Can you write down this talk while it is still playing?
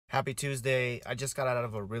Happy Tuesday. I just got out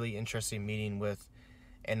of a really interesting meeting with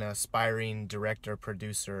an aspiring director,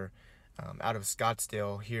 producer out of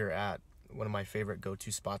Scottsdale here at one of my favorite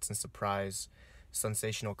go-to spots in Surprise,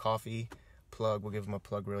 Sensational Coffee. Plug, we'll give them a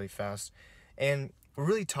plug really fast. And we're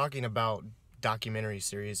really talking about documentary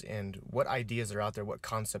series and what ideas are out there, what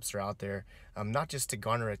concepts are out there, not just to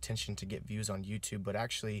garner attention to get views on YouTube, but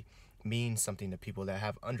actually mean something to people that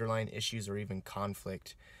have underlying issues or even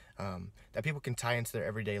conflict that people can tie into their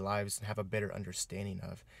everyday lives and have a better understanding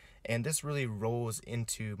of. And this really rolls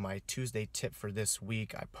into my Tuesday tip for this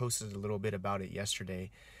week. I posted a little bit about it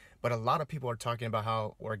yesterday, but a lot of people are talking about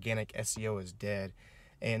how organic SEO is dead.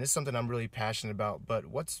 And it's something I'm really passionate about. But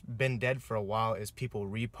what's been dead for a while is people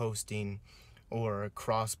reposting or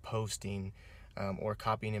cross-posting or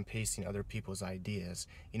copying and pasting other people's ideas.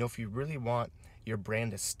 You know, if you really want your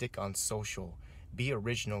brand to stick on social, be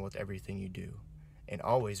original with everything you do. And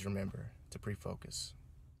always remember to pre-focus.